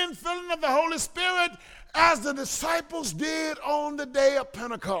the infilling of the Holy Spirit as the disciples did on the day of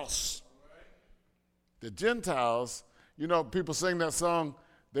Pentecost. The Gentiles, you know, people sing that song,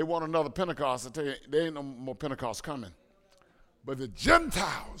 they want another Pentecost. I tell you, there ain't no more Pentecost coming. But the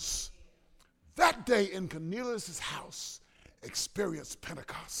Gentiles, that day in Cornelius' house, experienced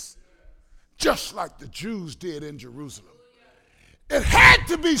Pentecost, just like the Jews did in Jerusalem. It had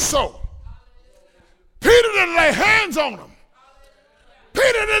to be so. Peter didn't lay hands on them.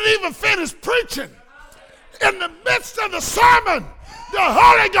 Peter didn't even finish preaching. In the midst of the sermon, the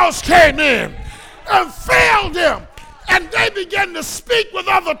Holy Ghost came in and filled them, and they began to speak with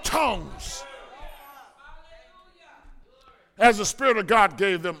other tongues as the Spirit of God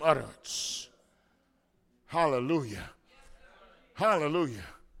gave them utterance. Hallelujah. Hallelujah.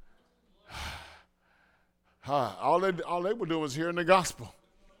 All they were doing was hearing the gospel.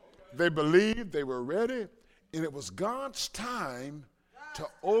 They believed, they were ready, and it was God's time to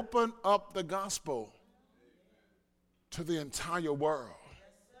open up the gospel to the entire world.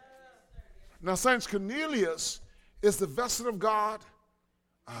 Now, Saints, Cornelius is the vessel of God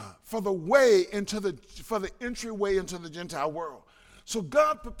for the entryway into the Gentile world. So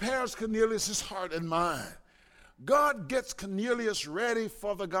God prepares Cornelius' heart and mind. God gets Cornelius ready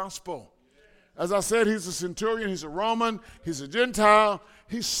for the gospel. As I said, he's a centurion, he's a Roman, he's a Gentile.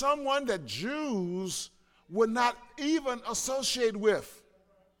 He's someone that Jews would not even associate with.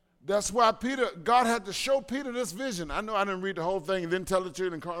 That's why God had to show Peter this vision. I know I didn't read the whole thing and didn't tell it to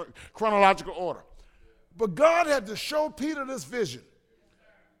you in chronological order. But God had to show Peter this vision.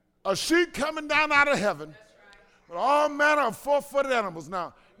 A sheep coming down out of heaven with all manner of 4-footed animals.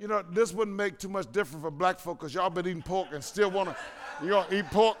 Now, you know, this wouldn't make too much difference for black folk because y'all been eating pork and still want to eat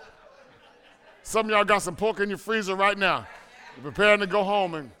pork. Some of y'all got some pork in your freezer right now. You're preparing to go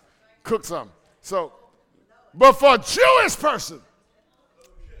home and cook something. So, but for a Jewish person,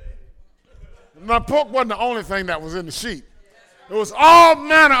 now pork wasn't the only thing that was in the sheep. It was all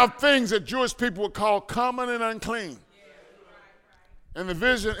manner of things that Jewish people would call common and unclean. In the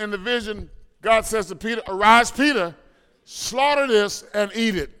vision, God says to Peter, "Arise, Peter, slaughter this and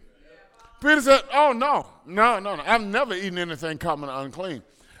eat it." Peter said, "Oh, no. I've never eaten anything common or unclean."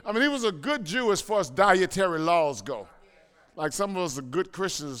 I mean, he was a good Jew as far as dietary laws go. Like some of us are good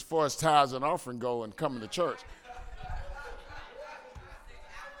Christians as far as tithes and offering go and coming to church.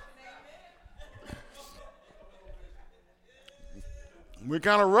 We're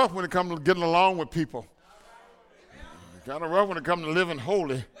kind of rough when it comes to getting along with people. We're kind of rough when it comes to living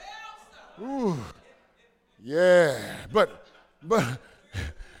holy. Ooh, yeah. But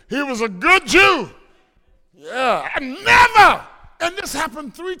he was a good Jew. Yeah, and this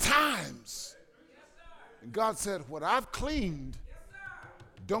happened 3 times. And God said, what I've cleaned,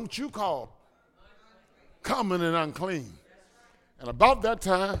 don't you call common and unclean. And about that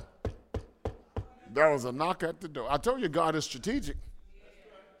time, there was a knock at the door. I told you God is strategic.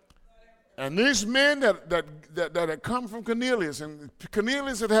 And these men that had come from Cornelius, and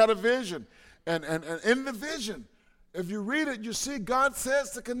Cornelius had a vision. And in the vision, if you read it, you see God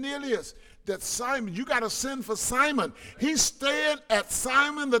says to Cornelius that Simon, you got to send for Simon. He's staying at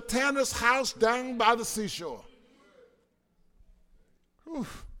Simon the tanner's house down by the seashore. Whew.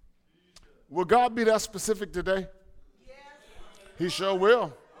 Will God be that specific today? He sure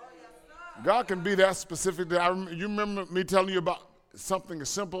will. God can be that specific. You remember me telling you about something as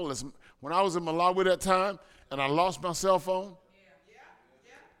simple as when I was in Malawi that time and I lost my cell phone?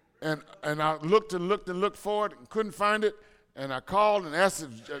 And I looked for it and couldn't find it. And I called and asked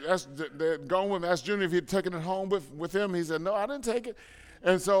Junior if he'd taken it home with him. He said, no, I didn't take it.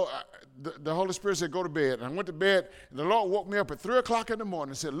 And so the Holy Spirit said, go to bed. And I went to bed, and the Lord woke me up at 3 o'clock in the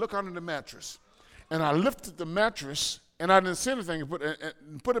morning and said, look under the mattress. And I lifted the mattress, and I didn't see anything,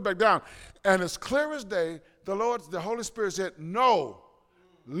 and put it back down. And as clear as day, the Holy Spirit said, no,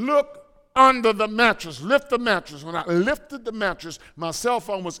 look under the mattress. Lift the mattress. When I lifted the mattress, my cell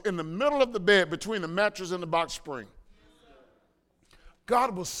phone was in the middle of the bed between the mattress and the box spring.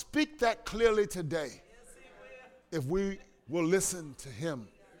 God will speak that clearly today if we will listen to him.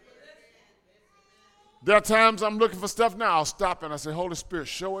 There are times I'm looking for stuff now. I'll stop and I say, Holy Spirit,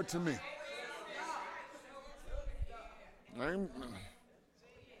 show it to me.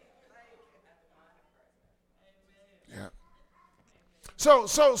 Yeah. So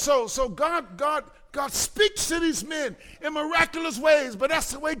God speaks to these men in miraculous ways, but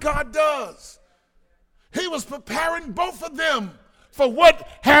that's the way God does. He was preparing both of them for what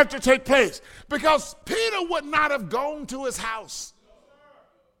had to take place, because Peter would not have gone to his house.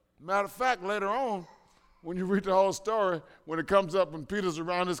 Matter of fact, later on, When you read the whole story, when it comes up, when Peter's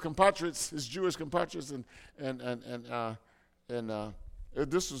around his compatriots, his Jewish compatriots, this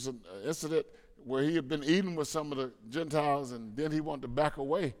was an incident where he had been eating with some of the Gentiles, and then he wanted to back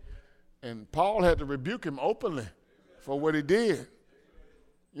away. And Paul had to rebuke him openly for what he did.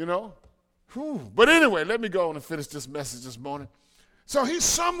 You know? Whew. But anyway, let me go on and finish this message this morning. So he's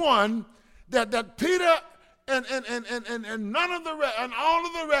someone that Peter and none of the rest and all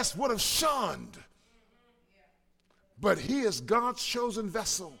of the rest would have shunned. But he is God's chosen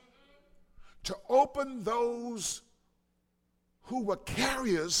vessel to open those who were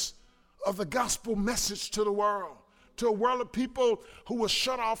carriers of the gospel message to the world, to a world of people who were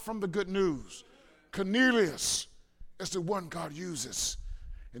shut off from the good news. Cornelius is the one God uses.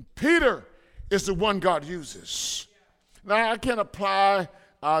 And Peter is the one God uses. Now, I can't apply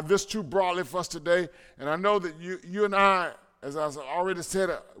this too broadly for us today, and I know that you and I, as I already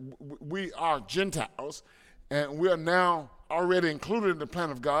said, we are Gentiles, and we are now already included in the plan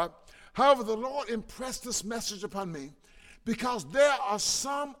of God. However, the Lord impressed this message upon me because there are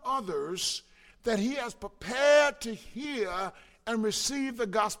some others that he has prepared to hear and receive the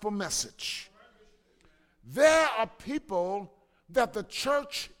gospel message. There are people that the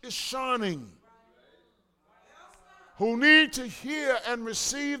church is shunning, who need to hear and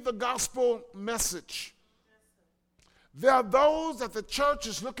receive the gospel message. There are those that the church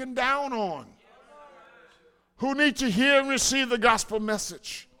is looking down on, who need to hear and receive the gospel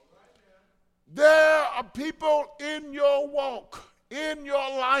message. There are people in your walk, in your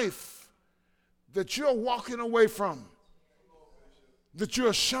life, that you're walking away from, that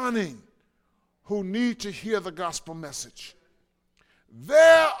you're shunning, who need to hear the gospel message.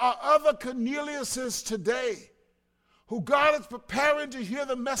 There are other Corneliuses today who God is preparing to hear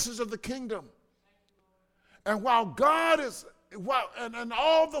the message of the kingdom. And while God is, and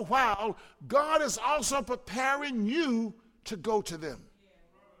all the while, God is also preparing you to go to them.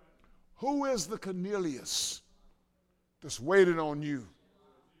 Who is the Cornelius that's waiting on you?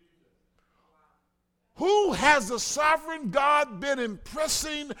 Who has the sovereign God been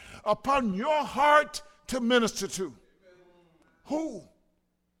impressing upon your heart to minister to? Who?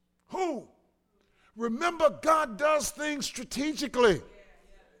 Who? Remember, God does things strategically.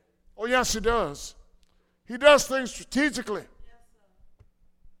 Oh, yes, he does. He does things strategically.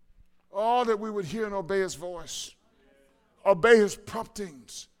 All that we would hear and obey his voice, obey his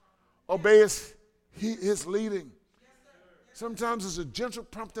promptings, obey his leading. Sometimes it's a gentle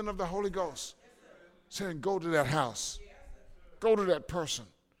prompting of the Holy Ghost saying, go to that house, go to that person,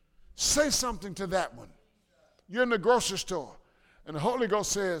 say something to that one. You're in the grocery store, and the Holy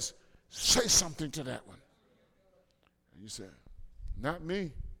Ghost says, say something to that one. And you say, not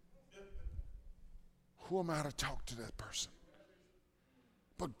me. Who am I to talk to that person?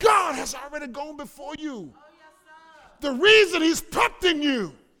 But God has already gone before you. The reason he's prompting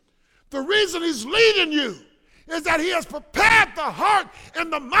you, the reason he's leading you, is that he has prepared the heart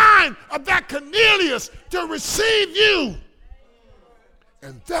and the mind of that Cornelius to receive you.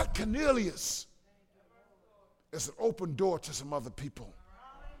 And that Cornelius is an open door to some other people.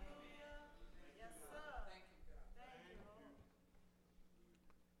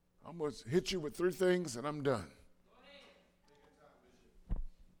 I'm going to hit you with 3 things and I'm done.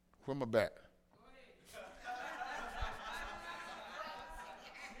 Where am I back?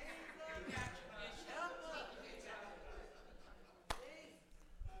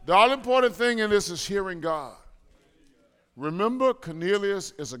 The all important thing in this is hearing God. Remember,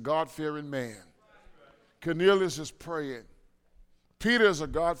 Cornelius is a God-fearing man. Cornelius is praying. Peter is a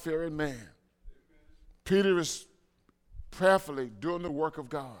God-fearing man. Peter is prayerfully doing the work of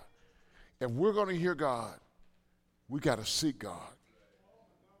God. If we're going to hear God, we got to seek God.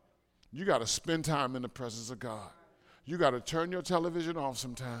 You got to spend time in the presence of God. You got to turn your television off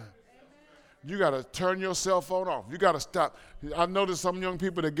sometime. You got to turn your cell phone off. You got to stop. I notice some young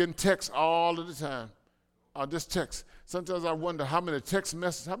people that are getting texts all of the time. Just text. Sometimes I wonder how many text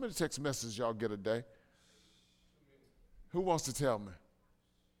messages y'all get a day? Who wants to tell me?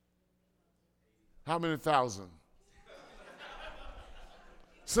 How many thousand?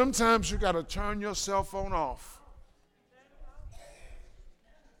 Sometimes you got to turn your cell phone off.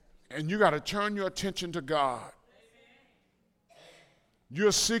 And you got to turn your attention to God.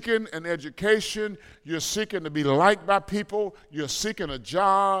 You're seeking an education. You're seeking to be liked by people. You're seeking a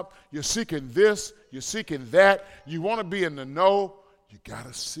job. You're seeking this. You're seeking that. You want to be in the know. You got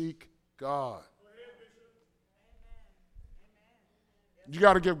to seek God. You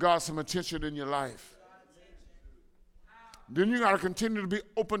got to give God some attention in your life. Then you got to continue to be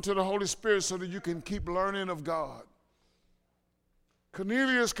open to the Holy Spirit so that you can keep learning of God.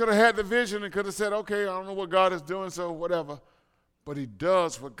 Cornelius could have had the vision and could have said, okay, I don't know what God is doing, so whatever. But he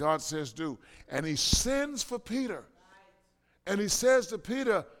does what God says do. And he sends for Peter. And he says to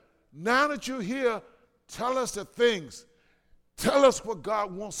Peter, now that you're here, tell us the things. Tell us what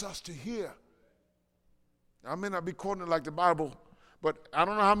God wants us to hear. I may not be quoting it like the Bible, but I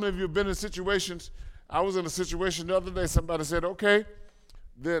don't know how many of you have been in situations. I was in a situation the other day. Somebody said, okay,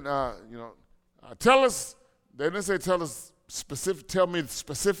 then, tell us. They didn't say tell me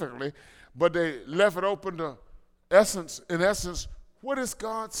specifically, but they left it open to in essence, what is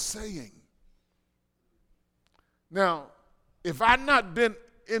God saying? Now, if I'd not been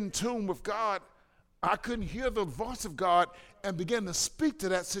in tune with God, I couldn't hear the voice of God and begin to speak to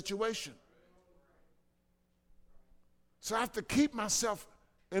that situation. So I have to keep myself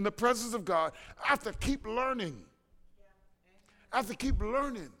in the presence of God. I have to keep learning. I have to keep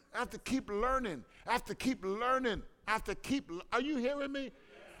learning. I have to keep learning. I have to keep learning. I have to keep. Are you hearing me?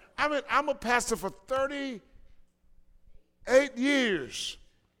 I mean, I'm a pastor for 38 years.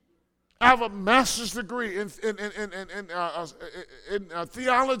 I have a master's degree in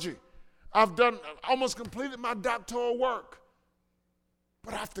theology. I've almost completed my doctoral work.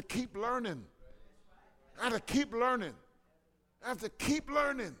 But I have to keep learning. I have to keep learning. I have to keep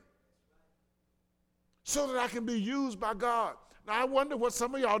learning so that I can be used by God. Now, I wonder what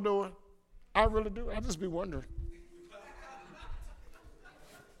some of y'all doing. I really do. I just be wondering.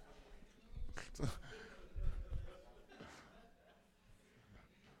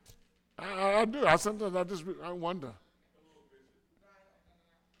 I do. Sometimes I wonder.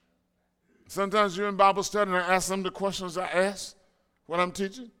 Sometimes you're in Bible study and I ask them the questions I ask when I'm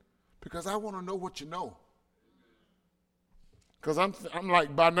teaching because I want to know what you know. Because I'm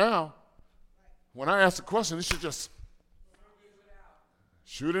like, by now, when I ask a question, you should just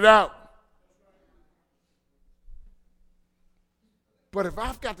shoot it out. But if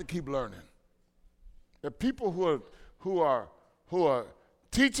I've got to keep learning, the people who are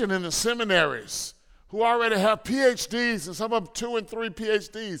teaching in the seminaries, who already have PhDs and some of them 2 and 3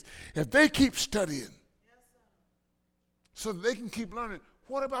 PhDs, if they keep studying so that they can keep learning,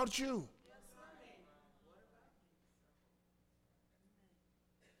 what about you?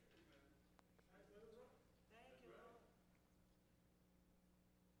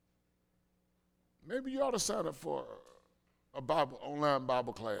 Maybe you ought to sign up for a online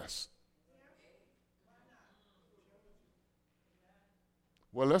Bible class.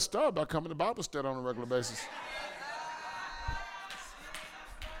 Well, let's start by coming to Bible study on a regular basis.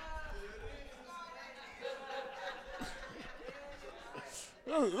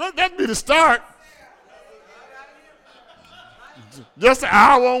 Let that be the start. Just an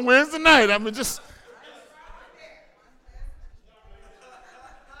hour on Wednesday night. I mean, just.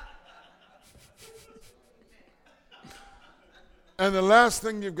 And the last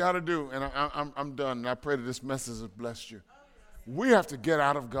thing you've got to do, and I'm done, and I pray that this message has blessed you. We have to get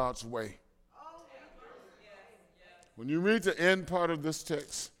out of God's way. When you read the end part of this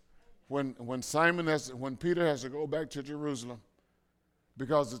text, when Peter has to go back to Jerusalem,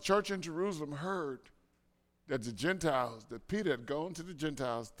 because the church in Jerusalem heard that the Gentiles, that Peter had gone to the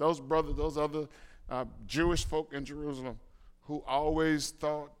Gentiles, those other Jewish folk in Jerusalem, who always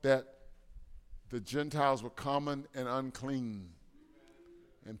thought that the Gentiles were common and unclean.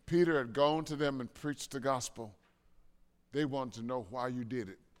 And Peter had gone to them and preached the gospel. They wanted to know why you did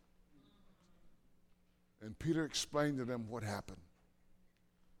it. And Peter explained to them what happened.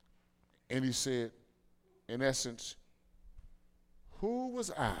 And he said, in essence, who was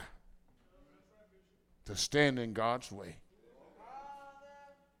I to stand in God's way?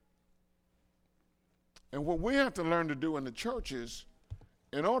 And what we have to learn to do in the church is,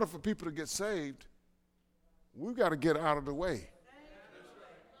 in order for people to get saved, we've got to get out of the way.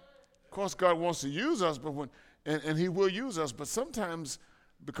 Of course, God wants to use us, but and he will use us, but sometimes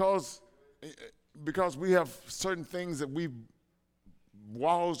because we have certain things that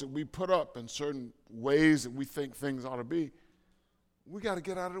walls that we put up and certain ways that we think things ought to be, we got to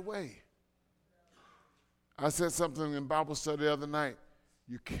get out of the way. I said something in Bible study the other night.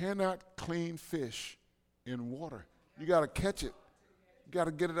 You cannot clean fish in water. You got to catch it. You got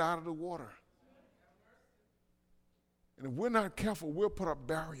to get it out of the water. And if we're not careful, we'll put up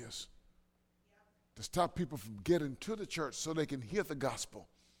barriers to stop people from getting to the church so they can hear the gospel.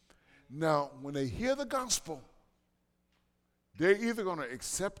 Now, when they hear the gospel, they're either going to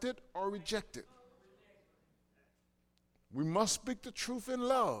accept it or reject it. We must speak the truth in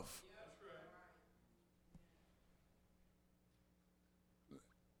love.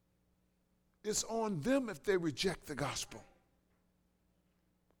 It's on them if they reject the gospel.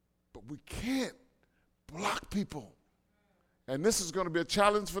 But we can't block people. And this is going to be a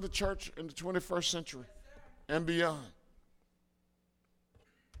challenge for the church in the 21st century and beyond.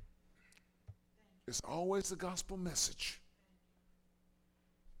 It's always the gospel message.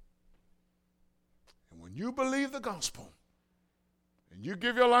 And when you believe the gospel and you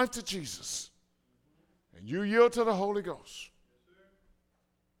give your life to Jesus and you yield to the Holy Ghost,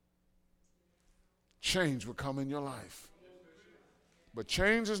 change will come in your life. But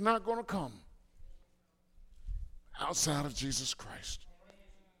change is not going to come outside of Jesus Christ.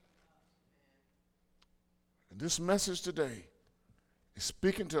 And this message today is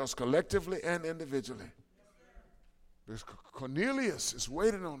speaking to us collectively and individually. Because Cornelius is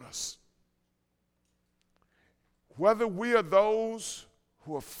waiting on us. Whether we are those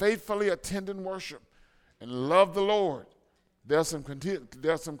who are faithfully attending worship and love the Lord, there's some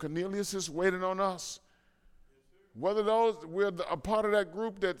Corneliuses waiting on us. Whether we're a part of that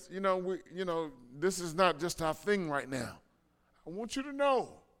group that, this is not just our thing right now. I want you to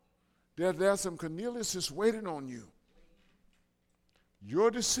know that there's some Corneliuses waiting on you.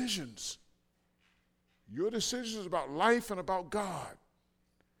 Your decisions about life and about God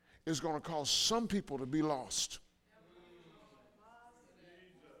is going to cause some people to be lost.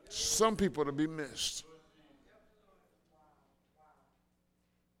 Some people to be missed.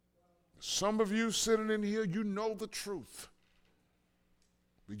 Some of you sitting in here, you know the truth,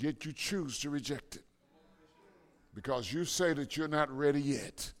 but yet you choose to reject it because you say that you're not ready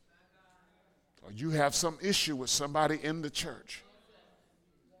yet, or you have some issue with somebody in the church.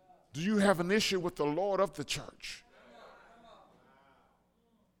 Do you have an issue with the Lord of the church?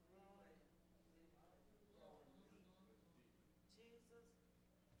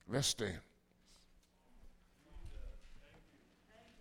 Let's stand.